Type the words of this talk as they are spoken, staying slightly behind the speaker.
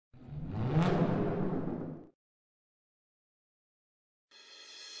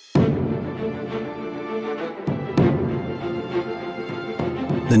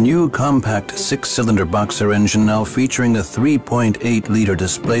The new compact six-cylinder boxer engine, now featuring a 3.8-liter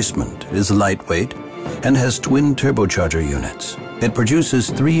displacement, is lightweight and has twin turbocharger units. It produces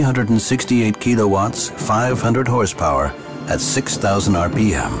 368 kilowatts, 500 horsepower at 6,000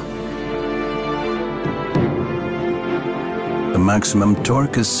 RPM. The maximum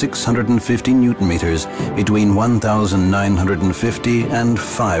torque is 650 Newton meters between 1,950 and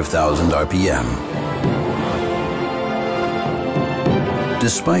 5,000 RPM.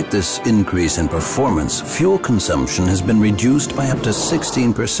 Despite this increase in performance, fuel consumption has been reduced by up to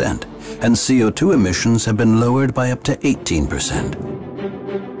 16%, and CO2 emissions have been lowered by up to 18%.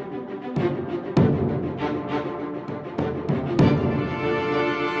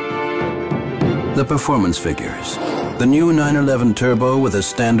 The performance figures. The new 911 Turbo with a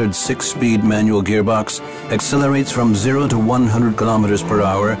standard 6-speed manual gearbox accelerates from 0 to 100 kilometers per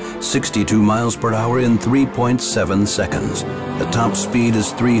hour, 62 miles per hour in 3.7 seconds. The top speed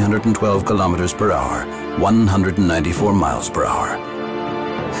is 312 kilometers per hour, 194 miles per hour.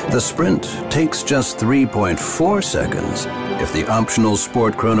 The Sprint takes just 3.4 seconds if the optional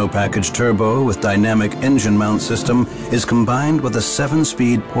Sport Chrono Package Turbo with dynamic engine mount system is combined with a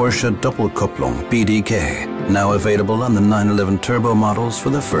 7-speed Porsche Doppelkupplung PDK, now available on the 911 Turbo models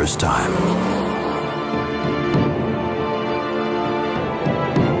for the first time.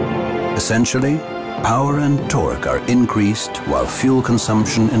 Essentially, power and torque are increased while fuel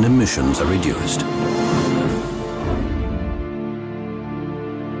consumption and emissions are reduced.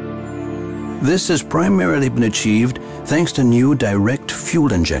 This has primarily been achieved thanks to new direct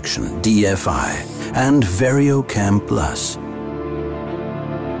fuel injection, DFI, and VarioCam Plus.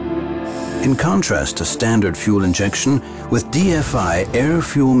 In contrast to standard fuel injection, with DFI,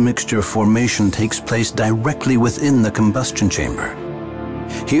 air-fuel mixture formation takes place directly within the combustion chamber.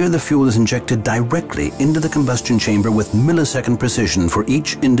 Here, the fuel is injected directly into the combustion chamber with millisecond precision for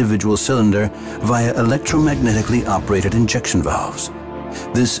each individual cylinder via electromagnetically operated injection valves.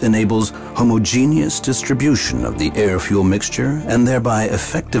 This enables homogeneous distribution of the air-fuel mixture and thereby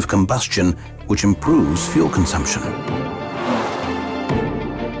effective combustion, which improves fuel consumption.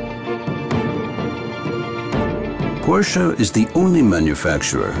 Porsche is the only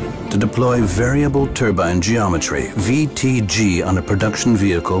manufacturer to deploy Variable Turbine Geometry, VTG, on a production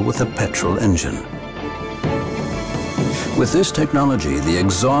vehicle with a petrol engine. With this technology, the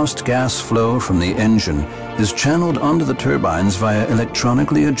exhaust gas flow from the engine is channeled onto the turbines via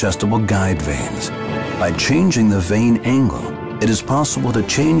electronically adjustable guide vanes. By changing the vane angle, it is possible to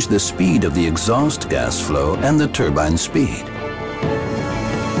change the speed of the exhaust gas flow and the turbine speed.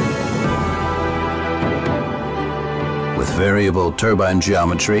 With Variable Turbine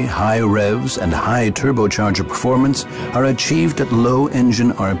Geometry, high revs and high turbocharger performance are achieved at low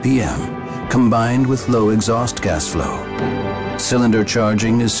engine RPM, combined with low exhaust gas flow. Cylinder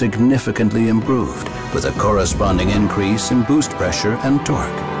charging is significantly improved, with a corresponding increase in boost pressure and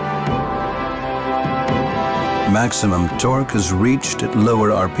torque. Maximum torque is reached at lower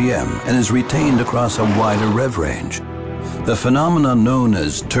RPM and is retained across a wider rev range. The phenomenon known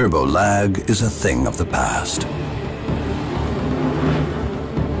as turbo lag is a thing of the past.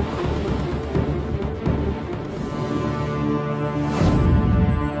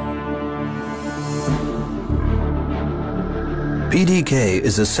 PDK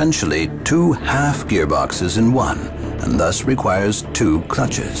is essentially two half gearboxes in one, and thus requires two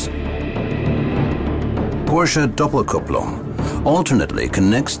clutches. Porsche Doppelkupplung alternately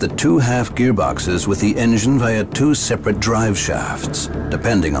connects the two half gearboxes with the engine via two separate drive shafts,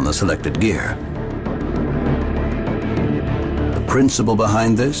 depending on the selected gear. The principle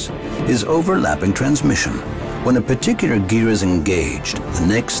behind this is overlapping transmission. When a particular gear is engaged, the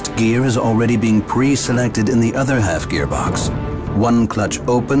next gear is already being pre-selected in the other half gearbox. One clutch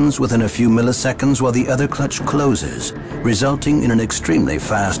opens within a few milliseconds while the other clutch closes, resulting in an extremely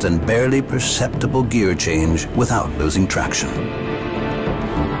fast and barely perceptible gear change without losing traction.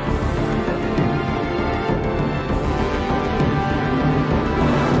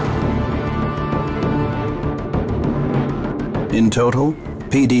 In total,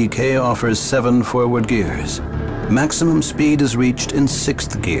 PDK offers 7 forward gears. Maximum speed is reached in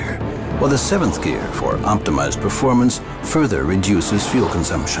 6th gear, while the 7th gear, for optimized performance, further reduces fuel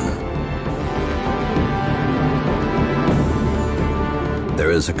consumption.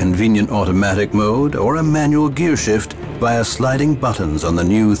 There is a convenient automatic mode or a manual gear shift via sliding buttons on the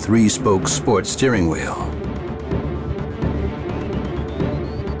new 3-spoke sport steering wheel.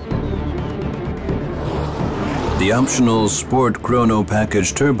 The optional Sport Chrono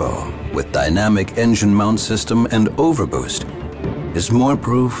Package Turbo with dynamic engine mount system and overboost is more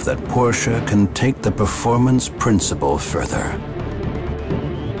proof that Porsche can take the performance principle further.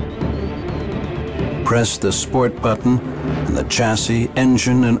 Press the Sport button, and the chassis,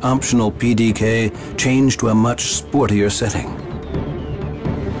 engine, and optional PDK change to a much sportier setting.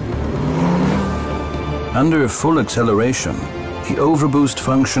 Under full acceleration, the overboost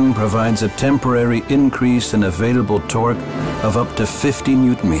function provides a temporary increase in available torque of up to 50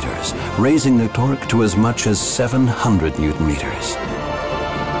 Newton meters, raising the torque to as much as 700 Newton meters.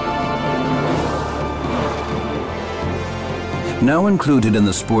 Now included in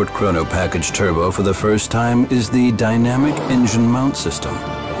the Sport Chrono Package Turbo for the first time is the Dynamic Engine Mount System.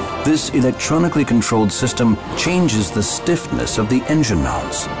 This electronically controlled system changes the stiffness of the engine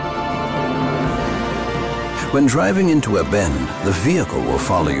mounts. When driving into a bend, the vehicle will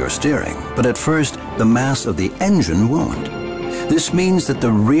follow your steering, but at first, the mass of the engine won't. This means that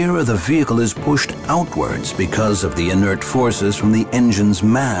the rear of the vehicle is pushed outwards because of the inert forces from the engine's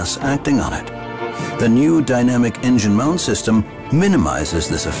mass acting on it. The new Dynamic Engine Mount System minimizes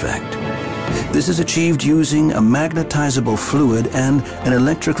this effect. This is achieved using a magnetizable fluid and an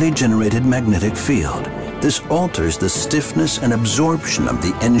electrically generated magnetic field. This alters the stiffness and absorption of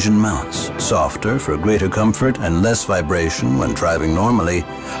the engine mounts, softer for greater comfort and less vibration when driving normally,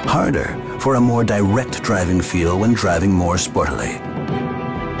 harder for a more direct driving feel when driving more sportily.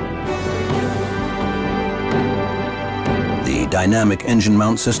 The Dynamic Engine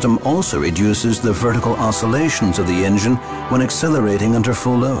Mount System also reduces the vertical oscillations of the engine when accelerating under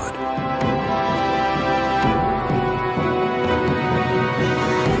full load.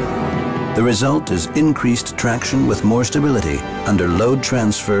 The result is increased traction with more stability under load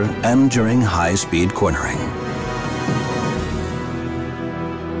transfer and during high-speed cornering.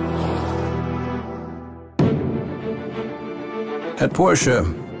 At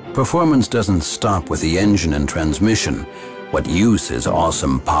Porsche, performance doesn't stop with the engine and transmission. What use is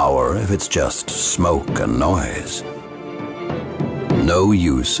awesome power if it's just smoke and noise? No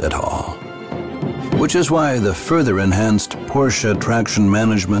use at all. Which is why the further enhanced Porsche Traction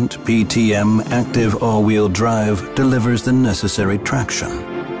Management PTM Active All-Wheel Drive delivers the necessary traction.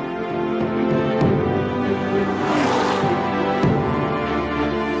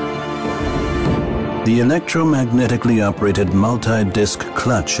 The electromagnetically operated multi-disc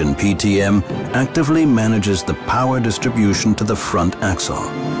clutch in PTM actively manages the power distribution to the front axle.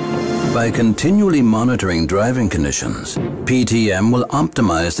 By continually monitoring driving conditions, PTM will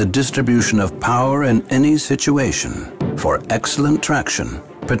optimize the distribution of power in any situation for excellent traction,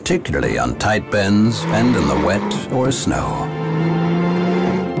 particularly on tight bends and in the wet or snow.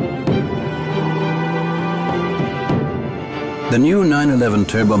 The new 911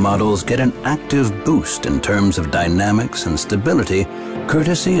 turbo models get an active boost in terms of dynamics and stability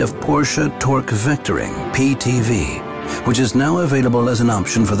courtesy of Porsche Torque Vectoring, PTV, which is now available as an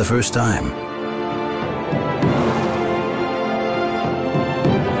option for the first time.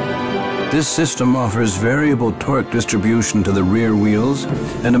 This system offers variable torque distribution to the rear wheels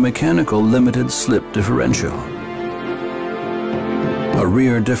and a mechanical limited slip differential. A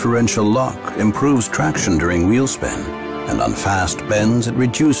rear differential lock improves traction during wheel spin, and on fast bends it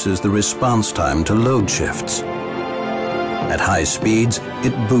reduces the response time to load shifts. At high speeds,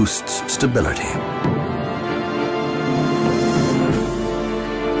 it boosts stability.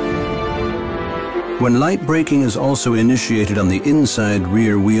 When light braking is also initiated on the inside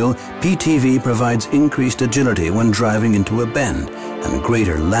rear wheel, PTV provides increased agility when driving into a bend and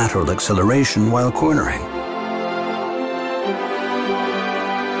greater lateral acceleration while cornering.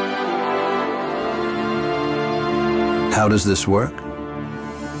 How does this work?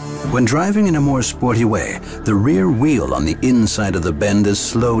 When driving in a more sporty way, the rear wheel on the inside of the bend is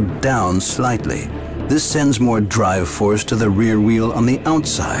slowed down slightly. This sends more drive force to the rear wheel on the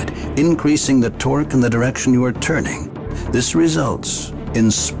outside, increasing the torque in the direction you are turning. This results in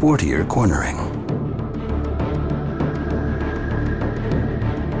sportier cornering.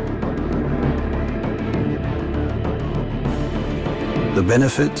 The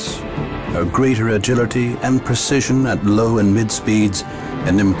benefits are greater agility and precision at low and mid speeds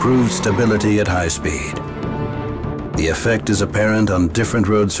and improved stability at high speed. The effect is apparent on different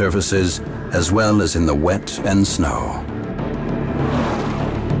road surfaces as well as in the wet and snow.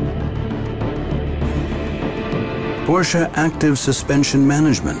 Porsche Active Suspension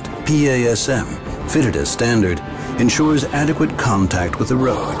Management, PASM, fitted as standard, ensures adequate contact with the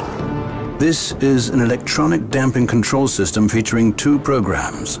road. This is an electronic damping control system featuring two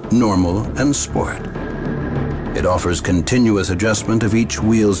programs, Normal and Sport. It offers continuous adjustment of each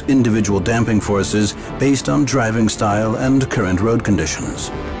wheel's individual damping forces based on driving style and current road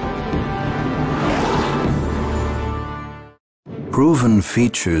conditions. Proven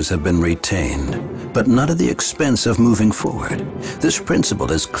features have been retained, but not at the expense of moving forward. This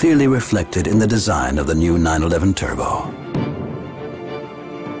principle is clearly reflected in the design of the new 911 Turbo.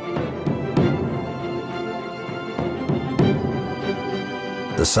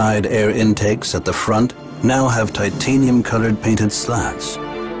 The side air intakes at the front now have titanium-colored painted slats.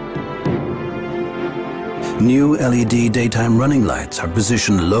 New LED daytime running lights are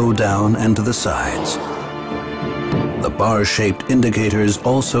positioned low down and to the sides. The bar-shaped indicators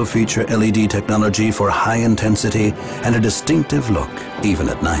also feature LED technology for high intensity and a distinctive look even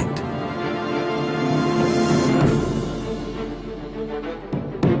at night.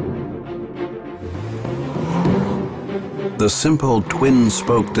 The simple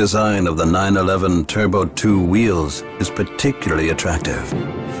twin-spoke design of the 911 Turbo 2 wheels is particularly attractive.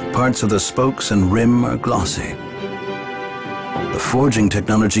 Parts of the spokes and rim are glossy. The forging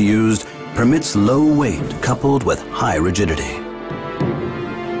technology used permits low weight coupled with high rigidity.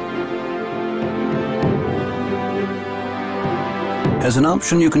 As an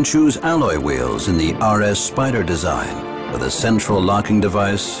option, you can choose alloy wheels in the RS Spider design with a central locking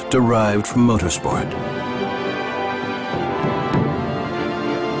device derived from motorsport.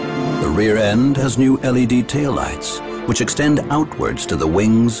 The rear end has new LED taillights, which extend outwards to the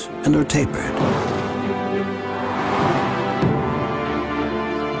wings and are tapered.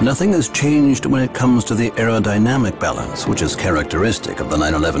 Nothing has changed when it comes to the aerodynamic balance, which is characteristic of the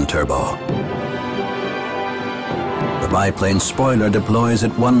 911 Turbo. The biplane spoiler deploys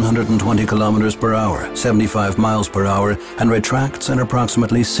at 120 kilometers per hour, 75 miles per hour, and retracts at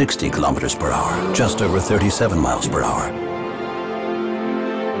approximately 60 kilometers per hour, just over 37 miles per hour.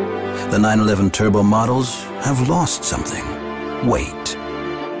 The 911 Turbo models have lost something: weight.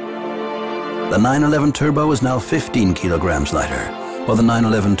 The 911 Turbo is now 15 kilograms lighter, while the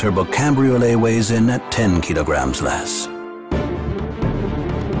 911 Turbo Cabriolet weighs in at 10 kilograms less.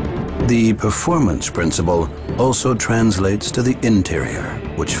 The performance principle also translates to the interior,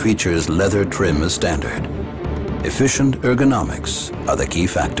 which features leather trim as standard. Efficient ergonomics are the key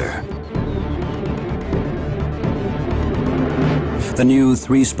factor. The new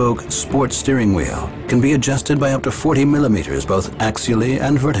 3-spoke sport steering wheel can be adjusted by up to 40 millimeters both axially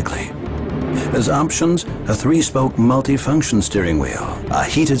and vertically. As options, a 3-spoke multi-function steering wheel, a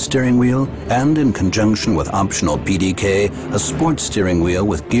heated steering wheel, and in conjunction with optional PDK, a sports steering wheel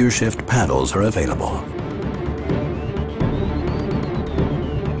with gear shift paddles are available.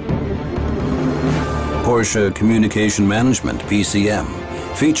 Porsche Communication Management, PCM,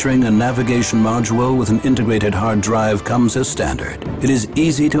 featuring a navigation module with an integrated hard drive, comes as standard. It is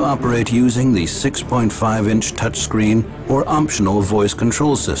easy to operate using the 6.5-inch touchscreen or optional voice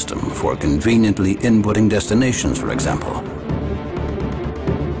control system for conveniently inputting destinations, for example.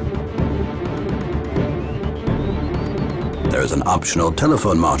 There is an optional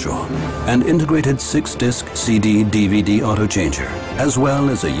telephone module, an integrated 6-disc CD/DVD auto-changer, as well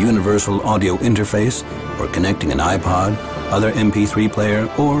as a universal audio interface for connecting an iPod, other MP3 player,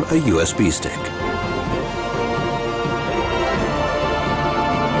 or a USB stick.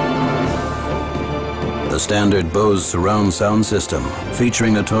 The standard Bose surround sound system,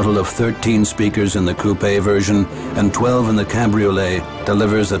 featuring a total of 13 speakers in the coupe version and 12 in the cabriolet,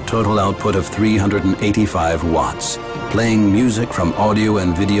 delivers a total output of 385 watts, playing music from audio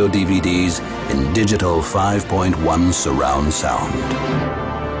and video DVDs in digital 5.1 surround sound.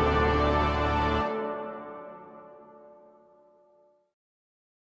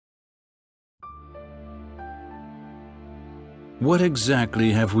 What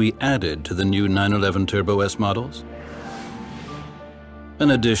exactly have we added to the new 911 Turbo S models?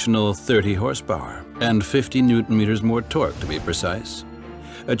 An additional 30 horsepower and 50 Newton-meters more torque, to be precise,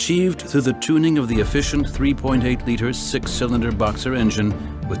 achieved through the tuning of the efficient 3.8-liter 6-cylinder boxer engine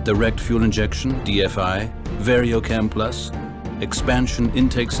with direct fuel injection, DFI, VarioCam Plus, expansion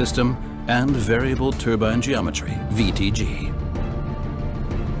intake system, and Variable Turbine Geometry, VTG.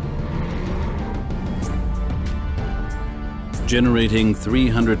 Generating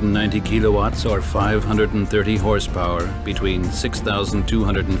 390 kilowatts or 530 horsepower between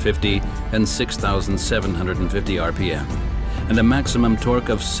 6,250 and 6,750 RPM, and a maximum torque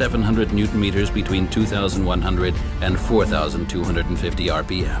of 700 Newton-meters between 2,100 and 4,250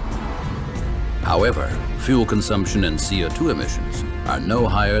 RPM. However, fuel consumption and CO2 emissions are no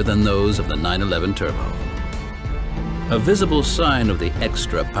higher than those of the 911 Turbo. A visible sign of the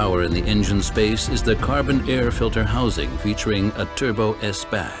extra power in the engine space is the carbon air filter housing featuring a Turbo S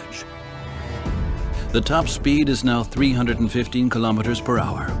badge. The top speed is now 315 kilometers per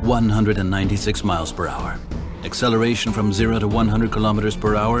hour, 196 miles per hour. Acceleration from 0 to 100 kilometers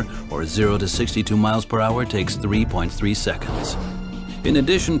per hour or 0 to 62 miles per hour takes 3.3 seconds. In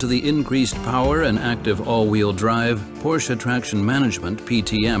addition to the increased power and active all-wheel drive, Porsche Traction Management,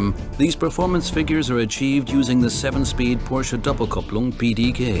 PTM, these performance figures are achieved using the 7-speed Porsche Doppelkupplung,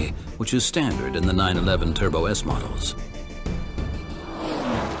 PDK, which is standard in the 911 Turbo S models.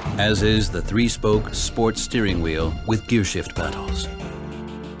 As is the 3-spoke sport steering wheel with gearshift paddles.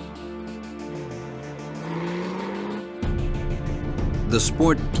 The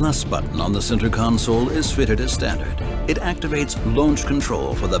Sport Plus button on the center console is fitted as standard. It activates launch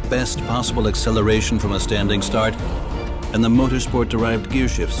control for the best possible acceleration from a standing start and the motorsport-derived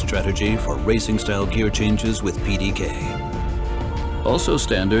gearshift strategy for racing-style gear changes with PDK. Also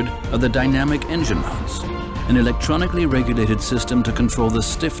standard are the dynamic engine mounts, an electronically regulated system to control the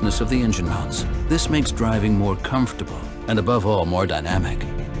stiffness of the engine mounts. This makes driving more comfortable and, above all, more dynamic.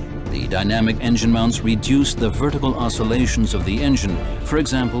 The dynamic engine mounts reduce the vertical oscillations of the engine, for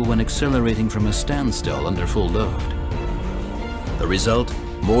example, when accelerating from a standstill under full load. The result?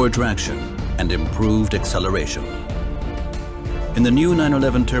 More traction and improved acceleration. In the new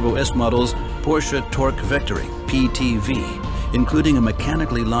 911 Turbo S models, Porsche Torque Vectoring, PTV, including a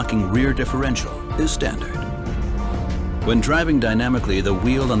mechanically locking rear differential, is standard. When driving dynamically, the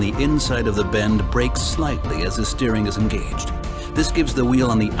wheel on the inside of the bend brakes slightly as the steering is engaged. This gives the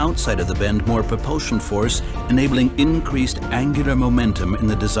wheel on the outside of the bend more propulsion force, enabling increased angular momentum in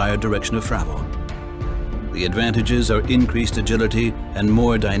the desired direction of travel. The advantages are increased agility and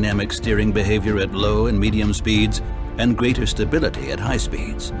more dynamic steering behavior at low and medium speeds, and greater stability at high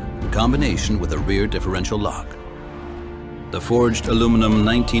speeds, in combination with a rear differential lock. The forged aluminum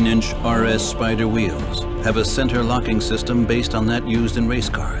 19-inch RS Spider wheels have a center locking system based on that used in race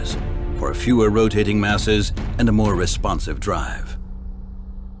cars, for fewer rotating masses and a more responsive drive.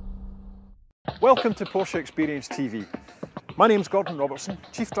 Welcome to Porsche Experience TV. My name's Gordon Robertson,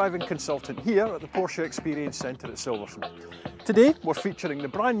 Chief Driving Consultant here at the Porsche Experience Centre at Silverstone. Today we're featuring the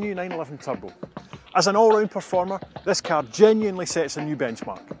brand new 911 Turbo. As an all-round performer, this car genuinely sets a new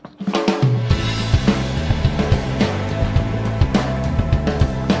benchmark.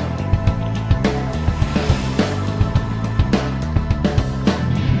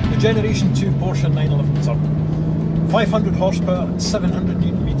 Generation 2 Porsche 911 Turbo, 500 horsepower and 700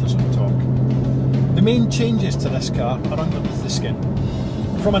 Nm of torque. The main changes to this car are underneath the skin.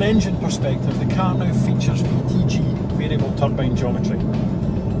 From an engine perspective, the car now features VTG, Variable Turbine Geometry.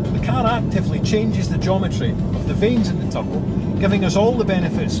 The car actively changes the geometry of the vanes in the turbo, giving us all the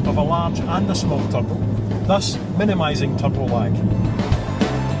benefits of a large and a small turbo, thus minimising turbo lag.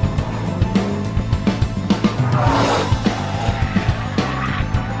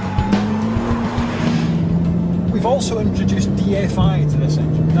 We've also introduced DFI to this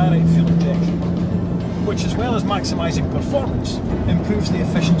engine, direct fuel injection, which, as well as maximising performance, improves the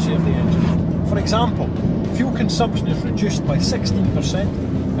efficiency of the engine. For example, fuel consumption is reduced by 16%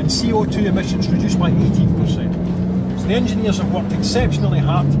 and CO2 emissions reduced by 18%. So the engineers have worked exceptionally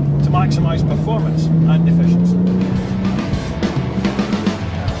hard to maximise performance and efficiency.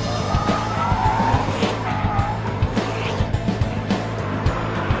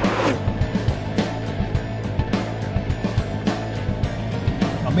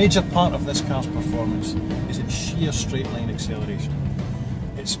 A major part of this car's performance is its sheer straight line acceleration.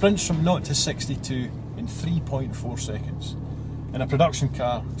 It sprints from 0 to 62 in 3.4 seconds. In a production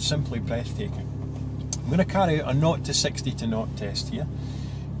car, simply breathtaking. I'm going to carry out a 0 to 60 to 0 test here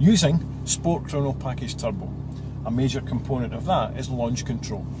using Sport Chrono Package Turbo. A major component of that is launch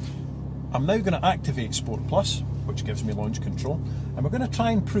control. I'm now going to activate Sport Plus, which gives me launch control, and we're going to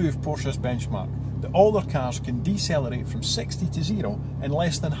try and prove Porsche's benchmark, that all their cars can decelerate from 60 to 0 in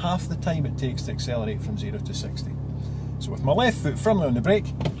less than half the time it takes to accelerate from 0 to 60. So with my left foot firmly on the brake,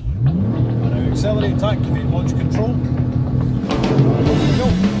 I now accelerate to activate launch control. Off we go.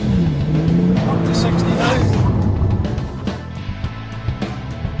 Up to 60 now.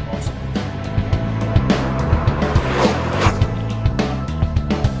 Awesome.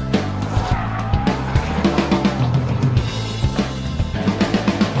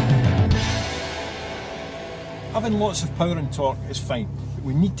 Having lots of power and torque is fine, but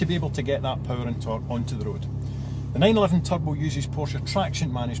we need to be able to get that power and torque onto the road. The 911 Turbo uses Porsche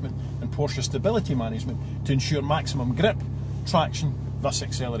Traction Management and Porsche Stability Management to ensure maximum grip, traction, thus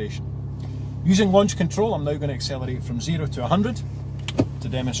acceleration. Using launch control, I'm now going to accelerate from 0 to 100 to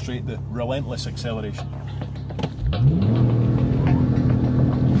demonstrate the relentless acceleration.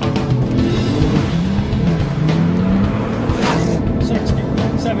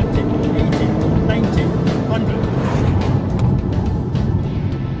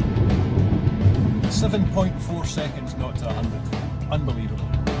 .4 seconds not to 100. Unbelievable.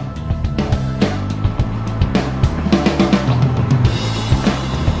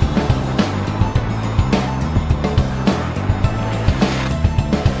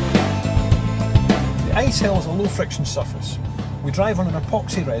 ice hill is a low friction surface. We drive on an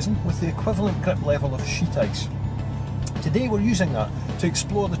epoxy resin with the equivalent grip level of sheet ice. Today we're using that to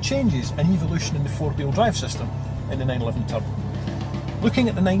explore the changes and evolution in the four-wheel drive system in the 911 Turbo. Looking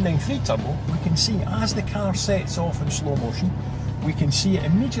at the 993 Turbo, we can see as the car sets off in slow motion, we can see it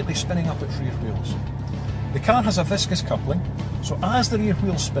immediately spinning up its rear wheels. The car has a viscous coupling, so as the rear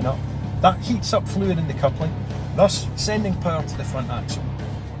wheels spin up, that heats up fluid in the coupling, thus sending power to the front axle.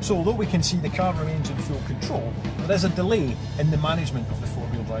 So although we can see the car remains in full control, there is a delay in the management of the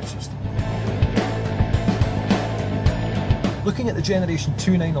four-wheel drive system. Looking at the Generation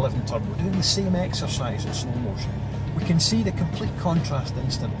 2 911 Turbo, doing the same exercise in slow motion, we can see the complete contrast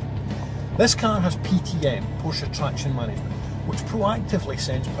instantly. This car has PTM, Porsche Traction Management, which proactively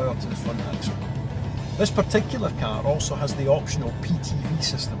sends power to the front axle. This particular car also has the optional PTV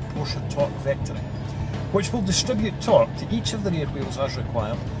system, Porsche Torque Vectoring, which will distribute torque to each of the rear wheels as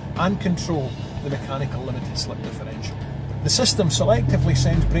required and control the mechanical limited slip differential. The system selectively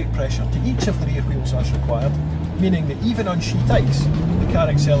sends brake pressure to each of the rear wheels as required, meaning that even on sheet ice, the car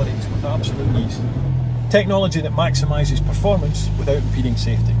accelerates with absolute ease. Technology that maximises performance without impeding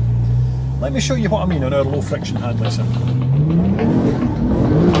safety. Let me show you what I mean on our low friction handling system.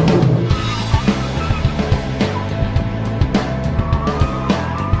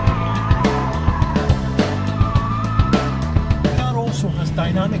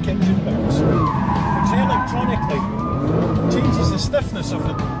 Dynamic engine mounts, which electronically changes the stiffness of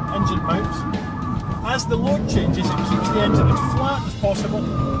the engine mounts. As the load changes, it keeps the engine as flat as possible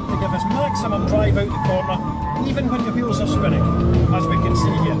to give us maximum drive out the corner, even when the wheels are spinning, as we can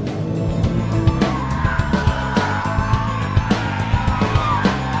see here.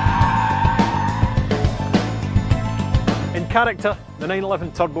 In character, the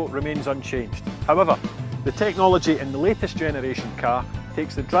 911 Turbo remains unchanged. However, the technology in the latest generation car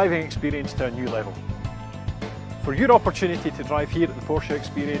takes the driving experience to a new level. For your opportunity to drive here at the Porsche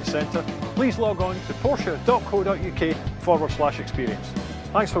Experience Centre, please log on to porsche.co.uk/experience.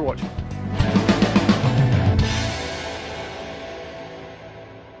 Thanks for watching.